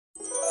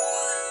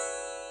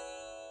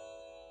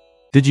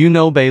Did you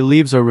know bay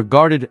leaves are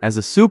regarded as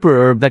a super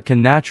herb that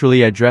can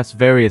naturally address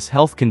various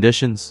health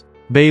conditions?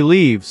 Bay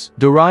leaves,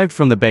 derived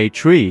from the bay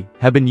tree,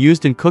 have been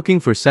used in cooking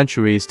for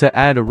centuries to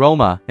add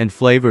aroma and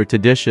flavor to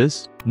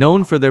dishes.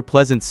 Known for their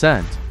pleasant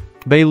scent,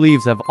 bay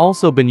leaves have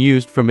also been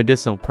used for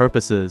medicinal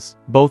purposes,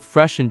 both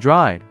fresh and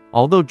dried,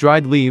 although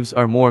dried leaves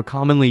are more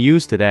commonly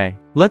used today.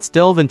 Let's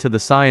delve into the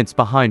science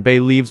behind bay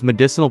leaves'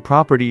 medicinal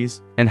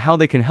properties and how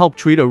they can help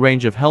treat a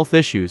range of health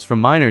issues from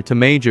minor to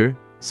major,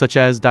 such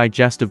as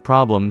digestive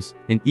problems,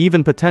 and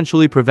even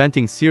potentially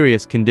preventing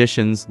serious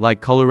conditions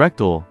like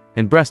colorectal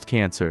and breast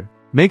cancer.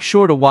 Make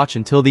sure to watch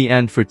until the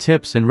end for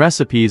tips and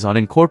recipes on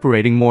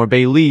incorporating more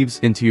bay leaves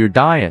into your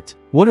diet.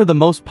 What are the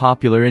most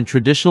popular and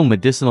traditional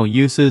medicinal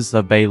uses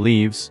of bay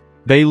leaves?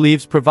 Bay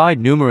leaves provide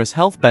numerous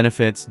health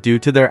benefits due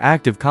to their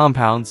active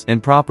compounds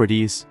and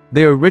properties.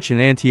 They are rich in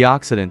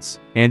antioxidants,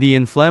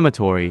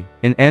 anti-inflammatory,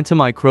 and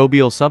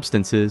antimicrobial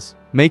substances,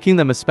 making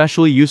them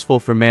especially useful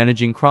for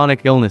managing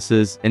chronic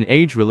illnesses and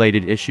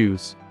age-related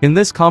issues. In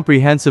this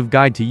comprehensive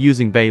guide to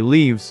using bay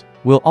leaves,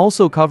 we'll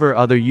also cover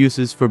other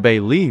uses for bay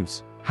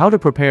leaves, how to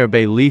prepare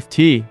bay leaf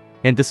tea,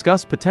 and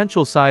discuss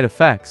potential side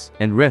effects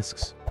and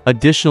risks.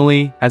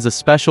 Additionally, as a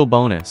special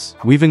bonus,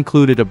 we've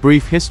included a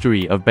brief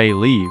history of bay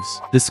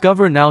leaves.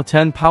 Discover now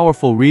 10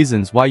 powerful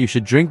reasons why you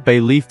should drink bay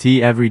leaf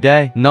tea every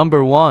day.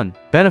 Number 1.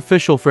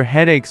 Beneficial for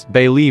headaches.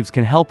 Bay leaves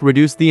can help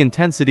reduce the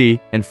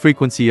intensity and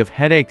frequency of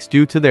headaches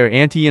due to their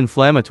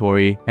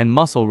anti-inflammatory and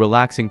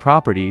muscle-relaxing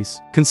properties.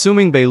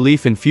 Consuming bay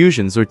leaf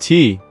infusions or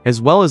tea,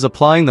 as well as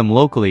applying them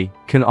locally,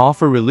 can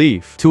offer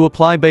relief. To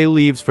apply bay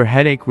leaves for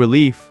headache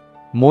relief,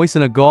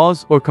 moisten a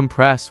gauze or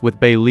compress with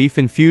bay leaf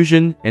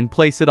infusion and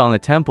place it on the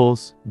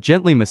temples,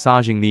 gently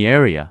massaging the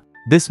area.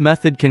 This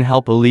method can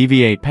help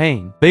alleviate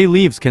pain. Bay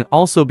leaves can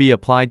also be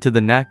applied to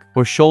the neck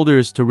or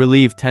shoulders to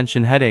relieve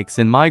tension headaches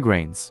and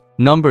migraines.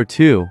 Number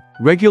 2.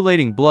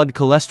 Regulating blood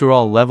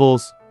cholesterol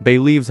levels. Bay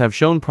leaves have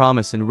shown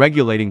promise in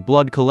regulating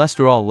blood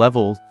cholesterol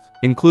levels,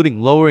 including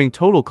lowering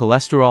total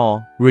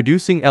cholesterol,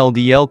 reducing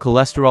LDL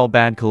cholesterol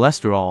bad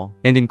cholesterol,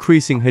 and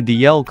increasing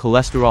HDL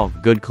cholesterol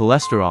good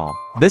cholesterol.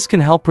 This can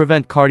help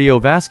prevent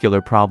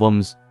cardiovascular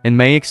problems and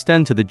may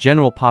extend to the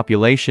general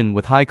population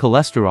with high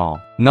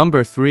cholesterol.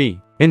 Number 3.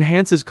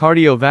 Enhances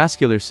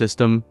cardiovascular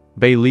system.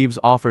 Bay leaves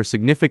offer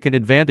significant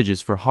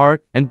advantages for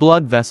heart and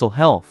blood vessel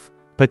health,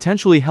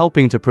 potentially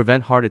helping to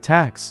prevent heart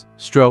attacks,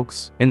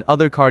 strokes, and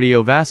other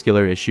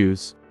cardiovascular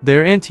issues.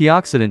 Their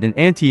antioxidant and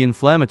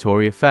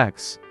anti-inflammatory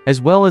effects,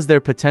 as well as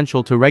their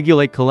potential to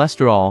regulate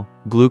cholesterol,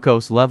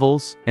 glucose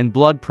levels, and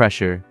blood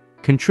pressure,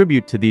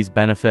 contribute to these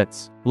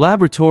benefits.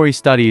 Laboratory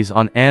studies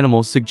on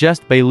animals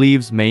suggest bay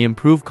leaves may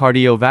improve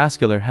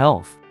cardiovascular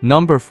health.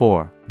 Number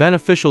 4.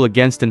 Beneficial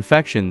against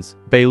infections.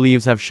 Bay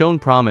leaves have shown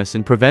promise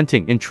in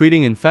preventing and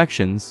treating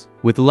infections,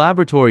 with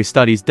laboratory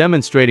studies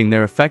demonstrating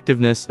their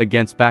effectiveness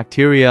against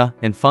bacteria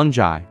and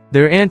fungi.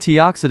 Their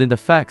antioxidant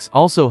effects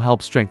also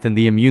help strengthen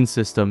the immune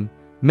system,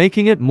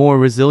 making it more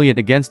resilient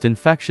against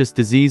infectious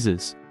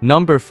diseases.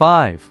 Number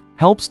 5.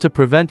 Helps to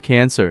prevent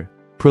cancer.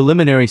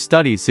 Preliminary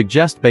studies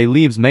suggest bay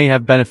leaves may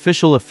have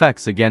beneficial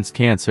effects against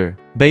cancer.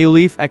 Bay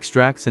leaf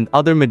extracts and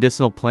other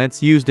medicinal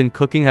plants used in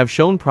cooking have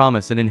shown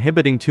promise in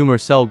inhibiting tumor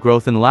cell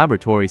growth in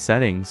laboratory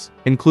settings,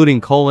 including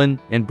colon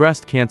and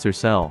breast cancer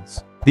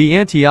cells. The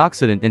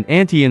antioxidant and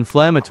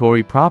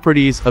anti-inflammatory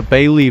properties of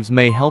bay leaves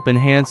may help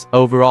enhance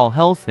overall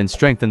health and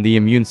strengthen the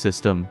immune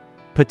system,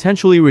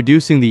 potentially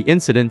reducing the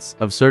incidence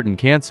of certain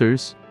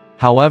cancers.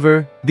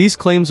 However, these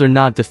claims are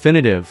not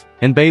definitive,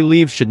 and bay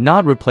leaves should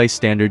not replace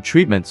standard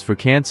treatments for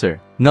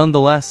cancer.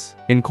 Nonetheless,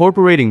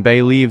 incorporating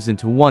bay leaves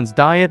into one's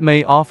diet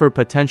may offer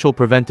potential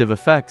preventive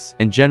effects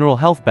and general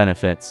health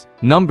benefits.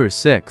 Number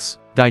 6.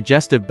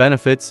 Digestive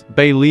benefits.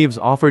 Bay leaves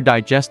offer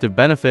digestive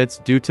benefits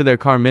due to their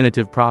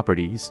carminative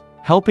properties,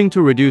 helping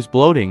to reduce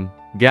bloating,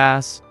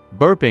 gas,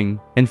 burping,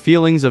 and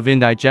feelings of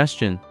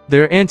indigestion.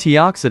 Their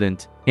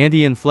antioxidant,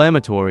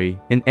 anti-inflammatory,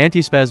 and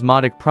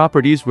antispasmodic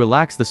properties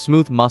relax the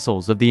smooth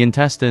muscles of the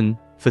intestine,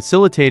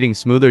 facilitating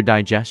smoother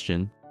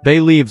digestion. Bay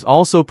leaves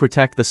also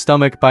protect the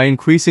stomach by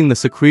increasing the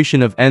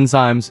secretion of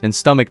enzymes and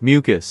stomach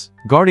mucus,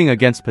 guarding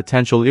against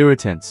potential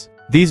irritants.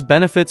 These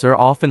benefits are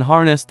often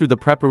harnessed through the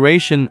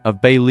preparation of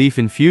bay leaf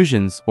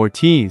infusions or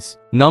teas.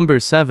 Number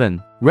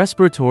 7.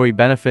 Respiratory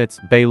benefits.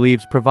 Bay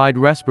leaves provide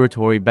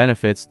respiratory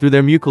benefits through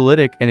their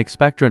mucolytic and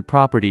expectorant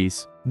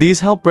properties.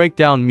 These help break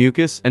down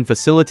mucus and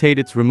facilitate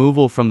its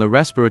removal from the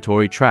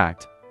respiratory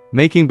tract,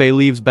 making bay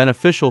leaves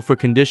beneficial for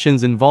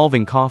conditions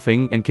involving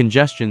coughing and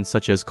congestion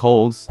such as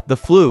colds, the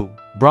flu,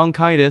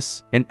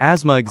 bronchitis, and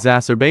asthma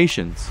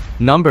exacerbations.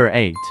 Number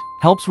 8.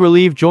 Helps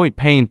relieve joint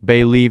pain.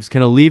 Bay leaves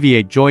can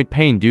alleviate joint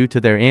pain due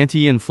to their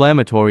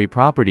anti-inflammatory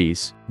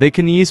properties. They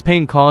can ease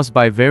pain caused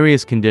by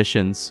various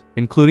conditions,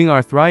 including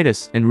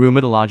arthritis and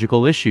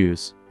rheumatological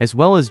issues, as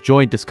well as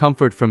joint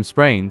discomfort from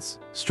sprains,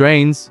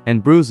 strains,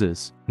 and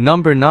bruises.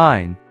 Number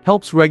 9.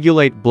 Helps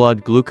regulate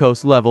blood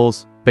glucose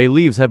levels. Bay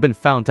leaves have been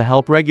found to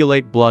help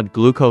regulate blood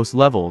glucose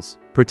levels,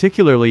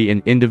 particularly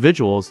in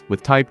individuals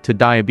with type 2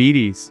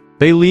 diabetes.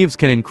 Bay leaves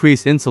can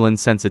increase insulin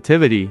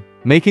sensitivity,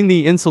 making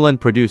the insulin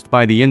produced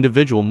by the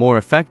individual more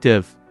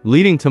effective,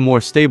 leading to more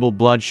stable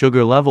blood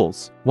sugar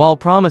levels. While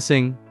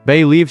promising,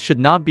 bay leaves should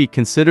not be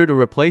considered a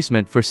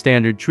replacement for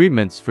standard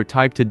treatments for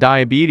type 2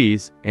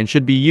 diabetes and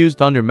should be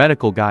used under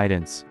medical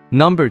guidance.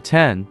 Number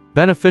 10.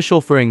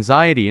 Beneficial for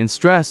anxiety and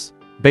stress.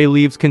 Bay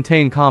leaves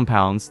contain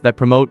compounds that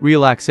promote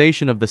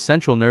relaxation of the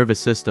central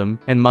nervous system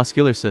and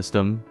muscular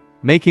system,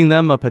 making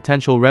them a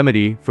potential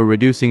remedy for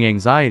reducing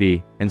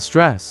anxiety and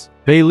stress.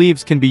 Bay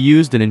leaves can be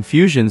used in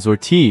infusions or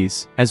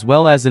teas, as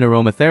well as in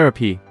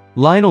aromatherapy.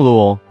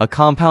 Linalool, a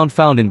compound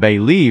found in bay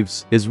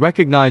leaves, is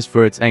recognized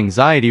for its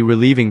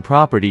anxiety-relieving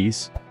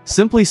properties.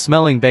 Simply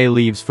smelling bay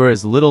leaves for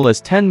as little as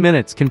 10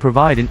 minutes can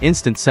provide an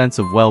instant sense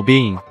of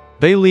well-being.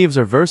 Bay leaves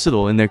are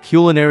versatile in their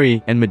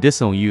culinary and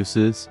medicinal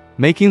uses,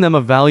 making them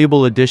a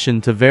valuable addition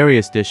to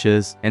various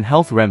dishes and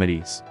health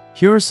remedies.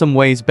 Here are some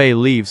ways bay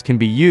leaves can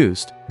be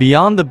used.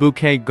 Beyond the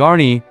bouquet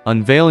garni,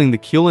 unveiling the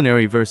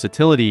culinary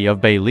versatility of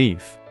bay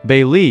leaf.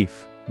 Bay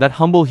leaf, that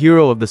humble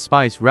hero of the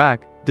spice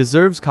rack,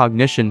 deserves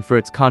cognition for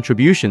its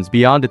contributions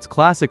beyond its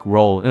classic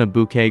role in a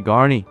bouquet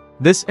garni.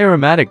 This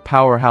aromatic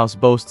powerhouse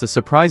boasts a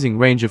surprising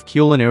range of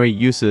culinary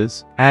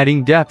uses,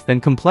 adding depth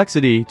and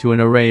complexity to an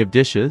array of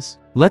dishes.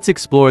 Let's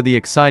explore the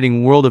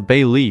exciting world of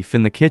bay leaf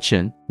in the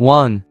kitchen.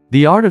 1.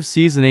 The art of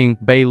seasoning.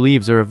 Bay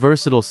leaves are a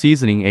versatile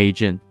seasoning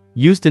agent,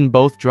 used in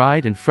both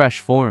dried and fresh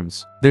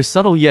forms. Their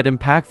subtle yet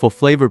impactful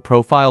flavor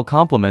profile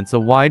complements a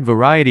wide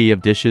variety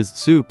of dishes,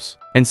 soups,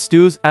 and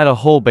stews. Add a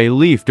whole bay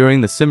leaf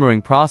during the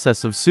simmering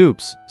process of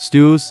soups,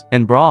 stews,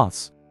 and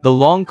broths. The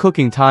long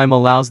cooking time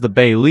allows the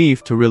bay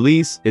leaf to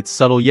release its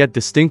subtle yet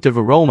distinctive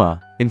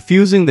aroma,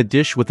 infusing the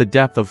dish with a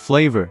depth of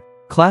flavor.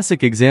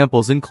 Classic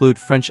examples include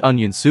French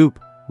onion soup,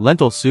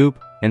 lentil soup,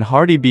 and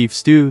hearty beef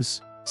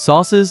stews.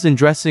 Sauces and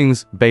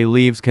dressings. Bay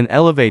leaves can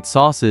elevate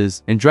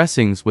sauces and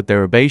dressings with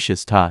their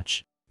herbaceous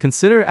touch.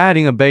 Consider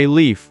adding a bay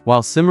leaf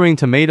while simmering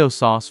tomato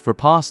sauce for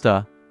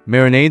pasta,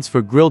 marinades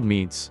for grilled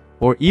meats,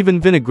 or even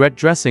vinaigrette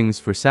dressings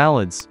for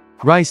salads.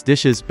 Rice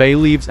dishes. Bay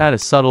leaves add a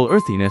subtle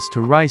earthiness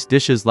to rice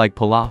dishes like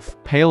pilaf,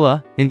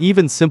 paella, and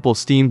even simple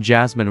steamed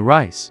jasmine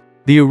rice.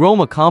 The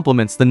aroma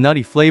complements the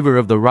nutty flavor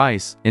of the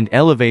rice and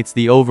elevates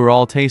the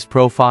overall taste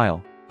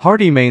profile.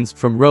 Hearty mains.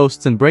 From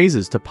roasts and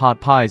braises to pot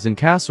pies and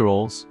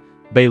casseroles,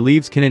 bay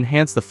leaves can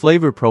enhance the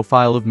flavor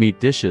profile of meat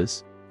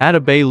dishes. Add a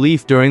bay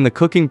leaf during the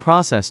cooking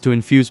process to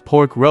infuse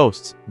pork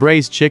roasts,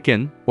 braised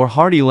chicken, or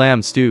hearty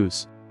lamb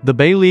stews. The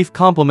bay leaf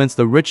complements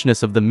the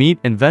richness of the meat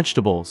and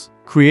vegetables,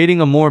 creating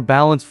a more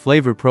balanced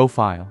flavor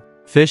profile.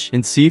 Fish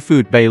and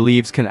seafood. Bay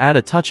leaves can add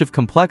a touch of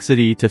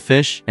complexity to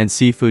fish and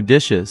seafood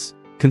dishes.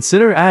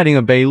 Consider adding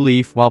a bay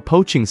leaf while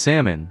poaching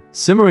salmon,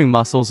 simmering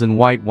mussels in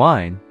white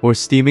wine, or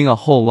steaming a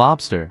whole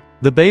lobster.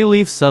 The bay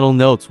leaf's subtle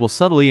notes will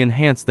subtly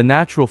enhance the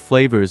natural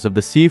flavors of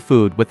the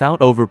seafood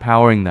without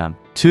overpowering them.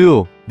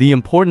 2. The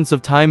importance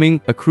of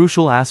timing. A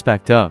crucial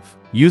aspect of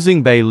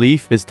using bay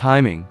leaf is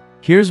timing.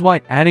 Here's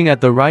why. Adding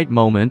at the right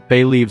moment.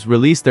 Bay leaves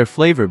release their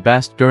flavor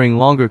best during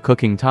longer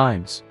cooking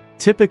times.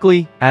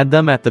 Typically, add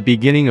them at the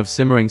beginning of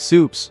simmering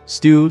soups,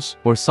 stews,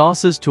 or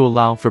sauces to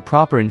allow for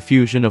proper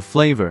infusion of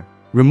flavor.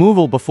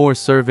 Removal before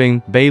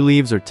serving. Bay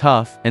leaves are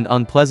tough and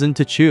unpleasant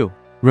to chew.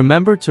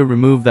 Remember to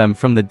remove them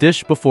from the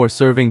dish before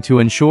serving to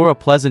ensure a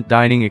pleasant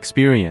dining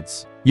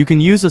experience. You can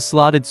use a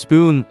slotted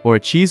spoon or a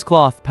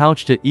cheesecloth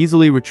pouch to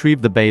easily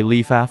retrieve the bay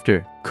leaf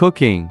after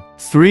cooking.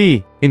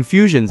 3.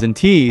 Infusions and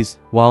teas.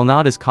 While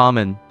not as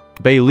common,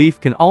 bay leaf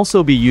can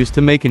also be used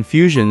to make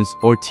infusions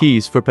or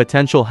teas for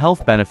potential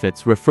health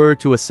benefits. Refer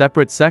to a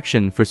separate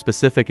section for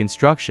specific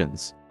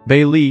instructions.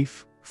 Bay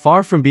leaf,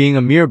 far from being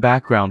a mere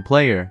background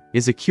player,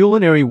 is a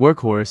culinary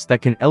workhorse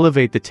that can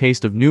elevate the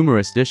taste of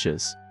numerous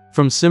dishes.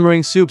 From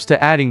simmering soups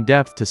to adding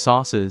depth to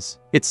sauces,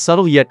 its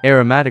subtle yet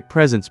aromatic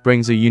presence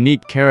brings a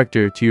unique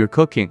character to your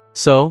cooking.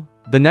 So,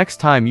 the next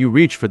time you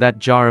reach for that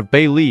jar of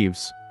bay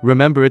leaves,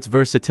 remember its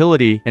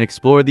versatility and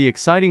explore the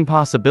exciting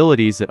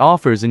possibilities it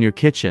offers in your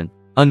kitchen.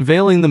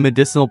 Unveiling the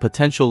medicinal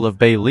potential of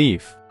bay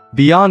leaf.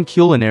 Beyond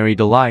culinary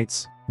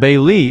delights, bay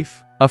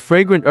leaf, a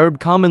fragrant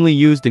herb commonly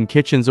used in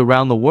kitchens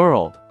around the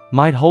world,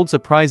 might hold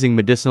surprising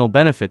medicinal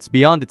benefits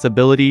beyond its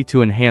ability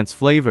to enhance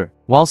flavor.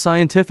 While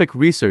scientific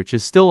research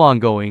is still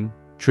ongoing,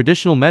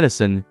 traditional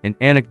medicine and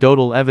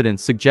anecdotal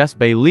evidence suggests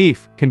bay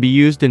leaf can be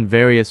used in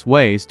various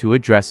ways to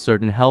address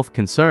certain health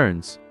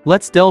concerns.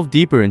 Let's delve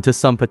deeper into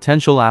some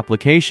potential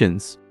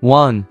applications.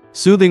 1.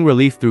 Soothing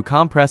relief through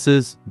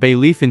compresses. Bay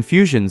leaf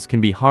infusions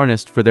can be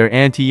harnessed for their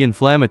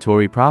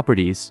anti-inflammatory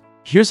properties.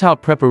 Here's how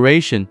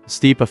preparation.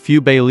 Steep a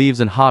few bay leaves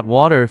in hot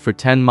water for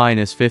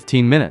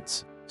 10–15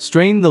 minutes.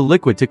 Strain the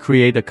liquid to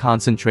create a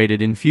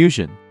concentrated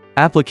infusion.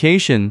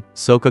 Application.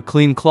 Soak a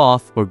clean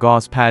cloth or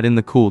gauze pad in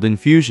the cooled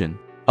infusion.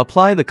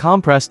 Apply the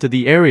compress to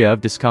the area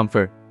of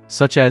discomfort,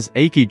 such as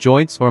achy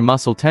joints or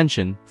muscle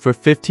tension, for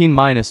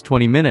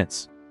 15–20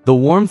 minutes. The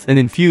warmth and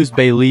infused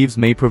bay leaves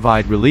may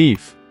provide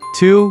relief.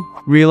 2.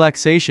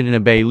 Relaxation in a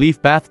bay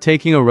leaf bath.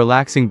 Taking a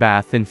relaxing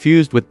bath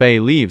infused with bay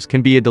leaves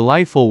can be a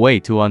delightful way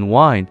to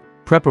unwind.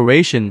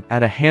 Preparation: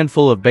 add a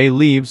handful of bay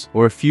leaves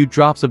or a few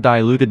drops of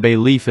diluted bay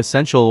leaf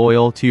essential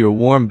oil to your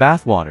warm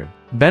bath water.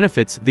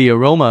 Benefits: the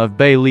aroma of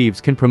bay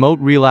leaves can promote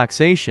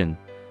relaxation,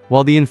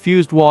 while the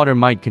infused water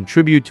might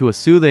contribute to a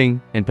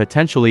soothing and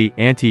potentially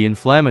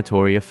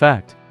anti-inflammatory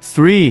effect.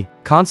 3.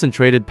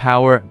 Concentrated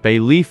power: bay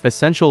leaf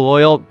essential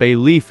oil. Bay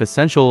leaf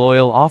essential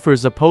oil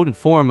offers a potent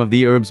form of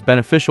the herb's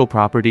beneficial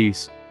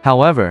properties.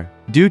 However,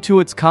 due to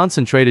its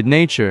concentrated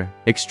nature,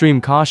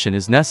 extreme caution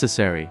is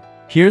necessary.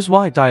 Here's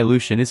why: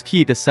 dilution is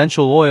key.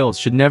 Essential oils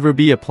should never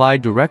be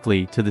applied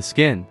directly to the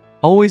skin.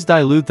 Always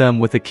dilute them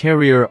with a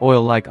carrier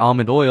oil like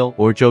almond oil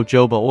or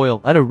jojoba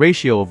oil at a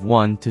ratio of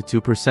 1 to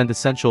 2%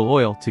 essential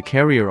oil to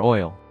carrier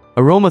oil.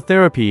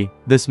 Aromatherapy: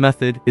 this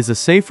method is a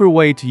safer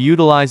way to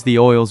utilize the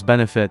oil's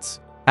benefits.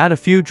 Add a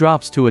few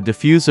drops to a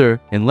diffuser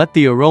and let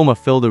the aroma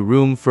fill the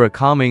room for a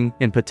calming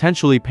and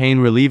potentially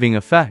pain-relieving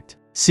effect.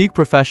 Seek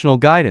professional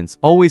guidance.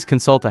 Always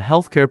consult a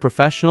healthcare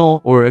professional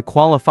or a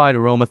qualified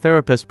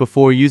aromatherapist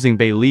before using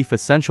bay leaf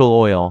essential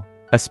oil,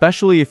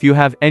 especially if you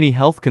have any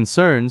health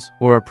concerns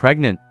or are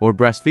pregnant or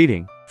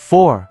breastfeeding.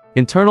 4.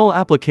 Internal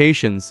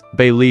applications: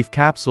 bay leaf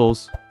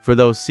capsules. For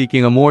those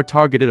seeking a more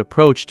targeted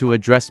approach to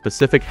address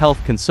specific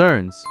health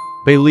concerns,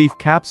 bay leaf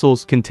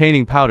capsules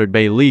containing powdered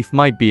bay leaf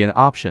might be an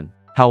option.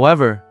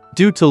 However,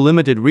 due to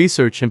limited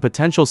research and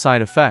potential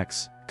side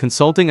effects,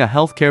 consulting a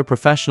healthcare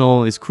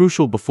professional is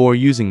crucial before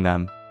using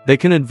them. They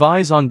can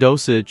advise on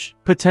dosage,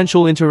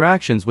 potential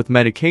interactions with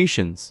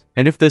medications,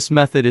 and if this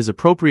method is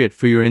appropriate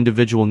for your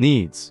individual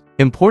needs.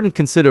 Important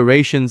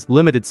considerations: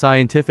 limited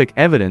scientific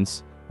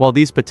evidence. While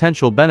these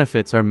potential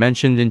benefits are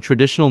mentioned in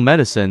traditional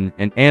medicine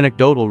and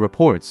anecdotal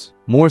reports,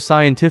 more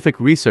scientific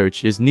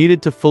research is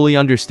needed to fully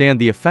understand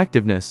the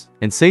effectiveness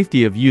and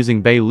safety of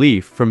using bay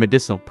leaf for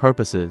medicinal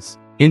purposes.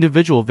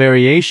 Individual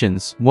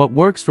variations: what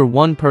works for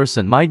one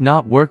person might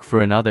not work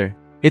for another.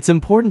 It's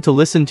important to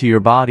listen to your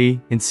body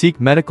and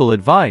seek medical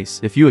advice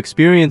if you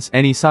experience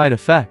any side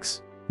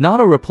effects.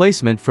 Not a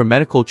replacement for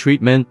medical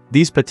treatment,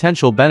 these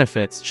potential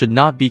benefits should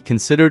not be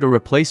considered a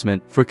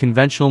replacement for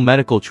conventional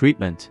medical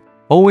treatment.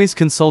 Always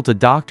consult a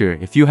doctor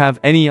if you have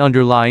any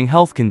underlying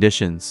health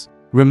conditions.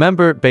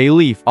 Remember, bay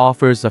leaf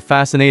offers a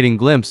fascinating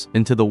glimpse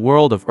into the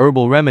world of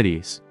herbal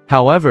remedies.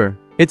 However,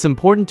 it's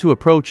important to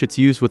approach its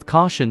use with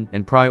caution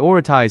and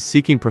prioritize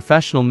seeking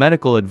professional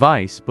medical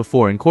advice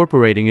before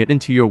incorporating it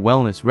into your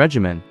wellness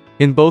regimen.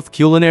 In both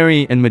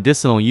culinary and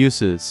medicinal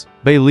uses,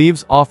 bay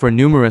leaves offer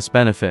numerous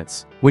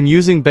benefits. When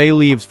using bay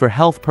leaves for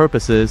health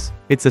purposes,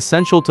 it's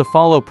essential to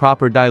follow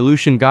proper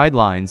dilution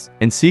guidelines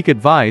and seek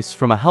advice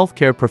from a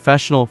healthcare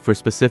professional for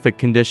specific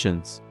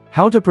conditions.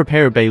 How to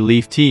prepare bay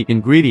leaf tea.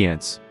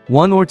 Ingredients: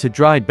 1 or 2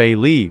 dried bay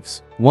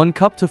leaves, 1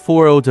 cup to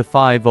 4 to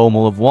 5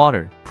 ml of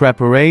water.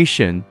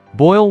 Preparation: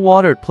 boil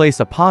water.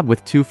 Place a pot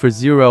with 2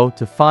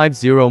 to 5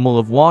 ml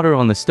of water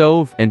on the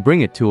stove and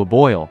bring it to a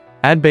boil.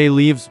 Add bay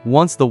leaves.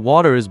 Once the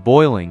water is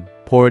boiling,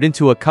 pour it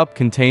into a cup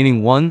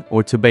containing 1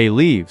 or 2 bay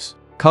leaves.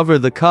 Cover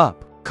the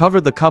cup.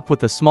 Cover the cup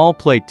with a small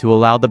plate to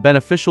allow the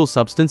beneficial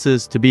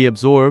substances to be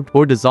absorbed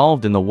or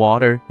dissolved in the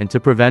water and to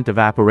prevent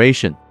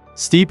evaporation.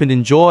 Steep and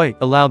enjoy.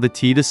 Allow the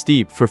tea to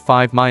steep for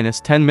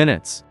 5–10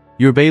 minutes.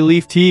 Your bay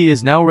leaf tea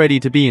is now ready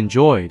to be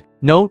enjoyed.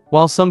 Note: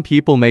 while some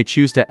people may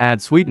choose to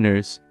add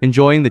sweeteners,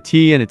 enjoying the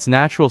tea in its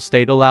natural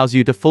state allows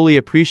you to fully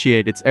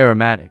appreciate its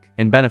aromatic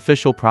and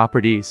beneficial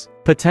properties.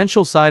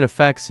 Potential side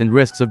effects and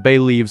risks of bay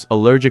leaves.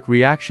 Allergic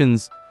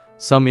reactions: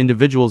 some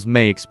individuals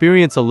may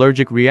experience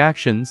allergic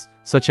reactions,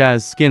 such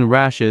as skin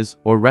rashes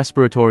or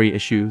respiratory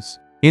issues.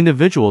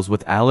 Individuals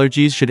with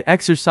allergies should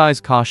exercise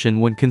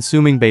caution when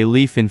consuming bay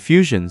leaf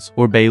infusions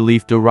or bay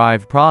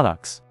leaf-derived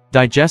products.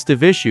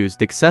 Digestive issues: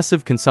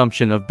 excessive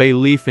consumption of bay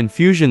leaf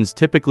infusions,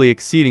 typically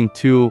exceeding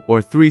 2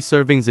 or 3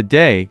 servings a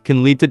day,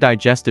 can lead to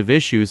digestive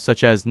issues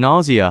such as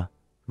nausea,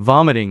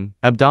 vomiting,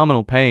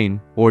 abdominal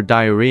pain, or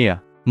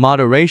diarrhea.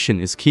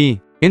 Moderation is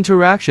key.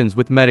 Interactions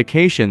with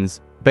medications: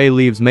 bay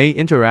leaves may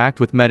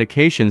interact with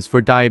medications for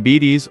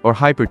diabetes or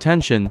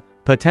hypertension,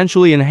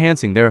 potentially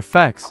enhancing their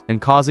effects and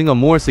causing a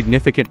more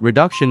significant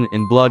reduction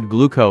in blood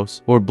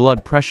glucose or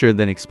blood pressure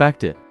than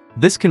expected.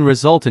 This can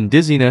result in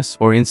dizziness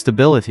or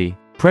instability.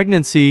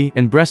 Pregnancy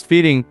and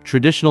breastfeeding: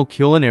 traditional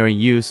culinary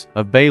use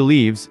of bay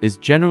leaves is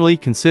generally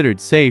considered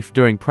safe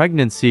during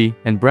pregnancy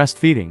and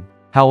breastfeeding.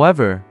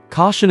 However,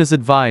 caution is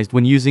advised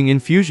when using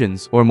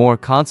infusions or more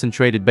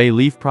concentrated bay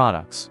leaf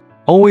products.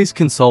 Always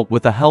consult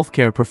with a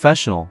healthcare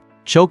professional.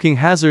 Choking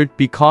hazard: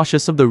 be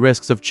cautious of the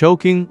risks of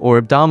choking or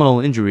abdominal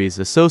injuries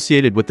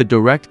associated with the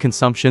direct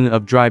consumption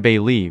of dry bay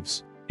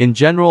leaves. In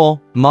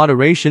general,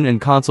 moderation and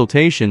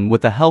consultation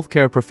with a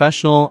healthcare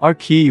professional are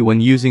key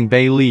when using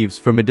bay leaves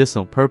for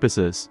medicinal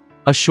purposes.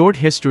 A short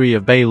history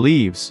of bay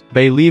leaves.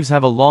 Bay leaves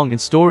have a long and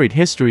storied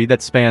history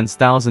that spans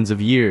thousands of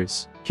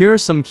years. Here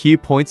are some key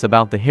points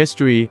about the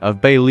history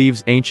of bay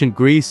leaves. Ancient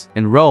Greece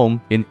and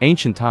Rome: in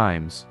ancient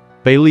times,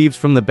 bay leaves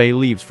from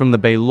the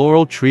bay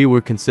laurel tree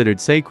were considered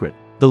sacred.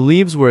 The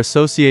leaves were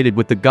associated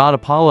with the god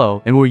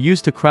Apollo and were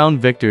used to crown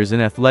victors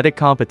in athletic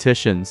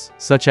competitions,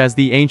 such as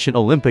the ancient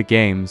Olympic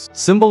Games.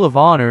 Symbol of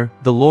honor: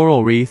 the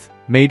laurel wreath,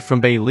 made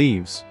from bay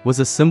leaves, was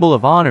a symbol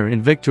of honor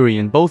and victory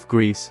in both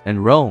Greece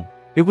and Rome.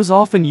 It was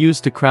often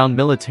used to crown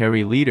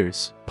military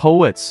leaders,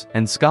 poets,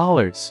 and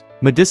scholars.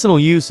 Medicinal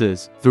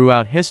uses.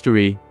 Throughout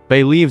history,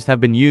 bay leaves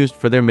have been used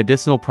for their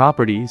medicinal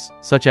properties,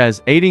 such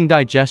as aiding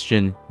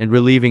digestion and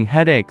relieving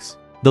headaches.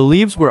 The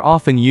leaves were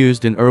often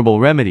used in herbal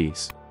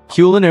remedies.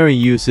 Culinary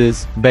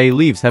uses. Bay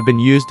leaves have been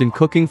used in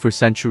cooking for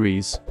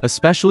centuries,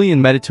 especially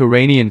in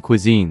Mediterranean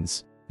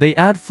cuisines. They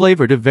add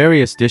flavor to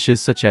various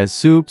dishes such as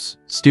soups,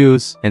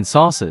 stews, and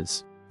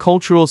sauces.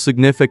 Cultural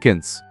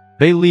significance.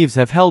 Bay leaves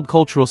have held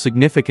cultural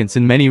significance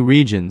in many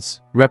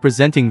regions,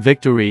 representing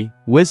victory,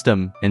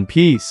 wisdom, and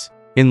peace.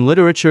 In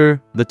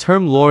literature, the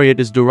term laureate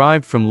is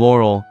derived from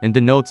laurel and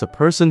denotes a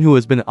person who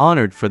has been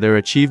honored for their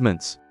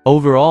achievements.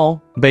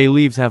 Overall, bay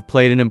leaves have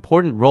played an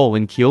important role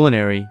in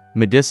culinary,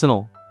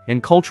 medicinal,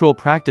 and cultural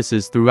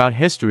practices throughout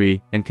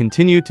history and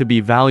continue to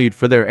be valued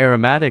for their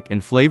aromatic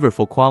and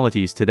flavorful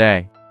qualities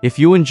today. If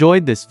you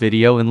enjoyed this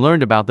video and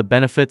learned about the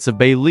benefits of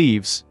bay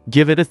leaves,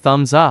 give it a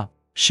thumbs up.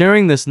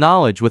 Sharing this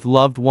knowledge with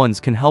loved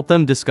ones can help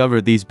them discover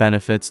these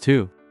benefits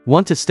too.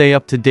 Want to stay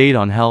up to date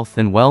on health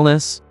and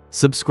wellness?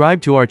 Subscribe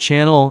to our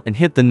channel and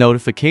hit the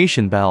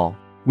notification bell.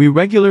 We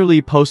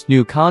regularly post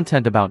new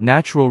content about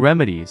natural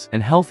remedies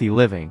and healthy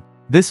living.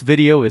 This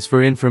video is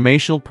for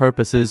informational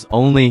purposes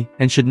only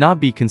and should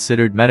not be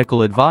considered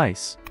medical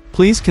advice.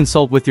 Please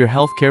consult with your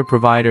healthcare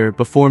provider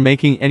before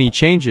making any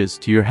changes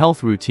to your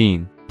health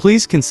routine.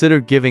 Please consider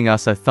giving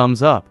us a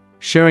thumbs up,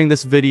 sharing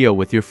this video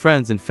with your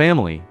friends and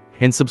family,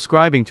 and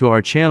subscribing to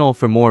our channel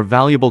for more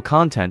valuable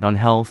content on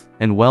health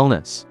and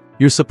wellness.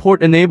 Your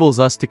support enables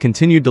us to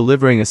continue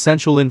delivering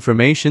essential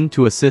information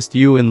to assist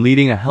you in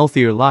leading a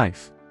healthier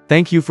life.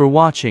 Thank you for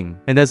watching,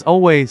 and as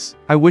always,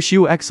 I wish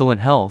you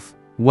excellent health,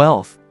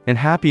 wealth, and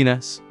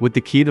happiness, with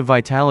the key to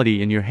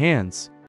vitality in your hands.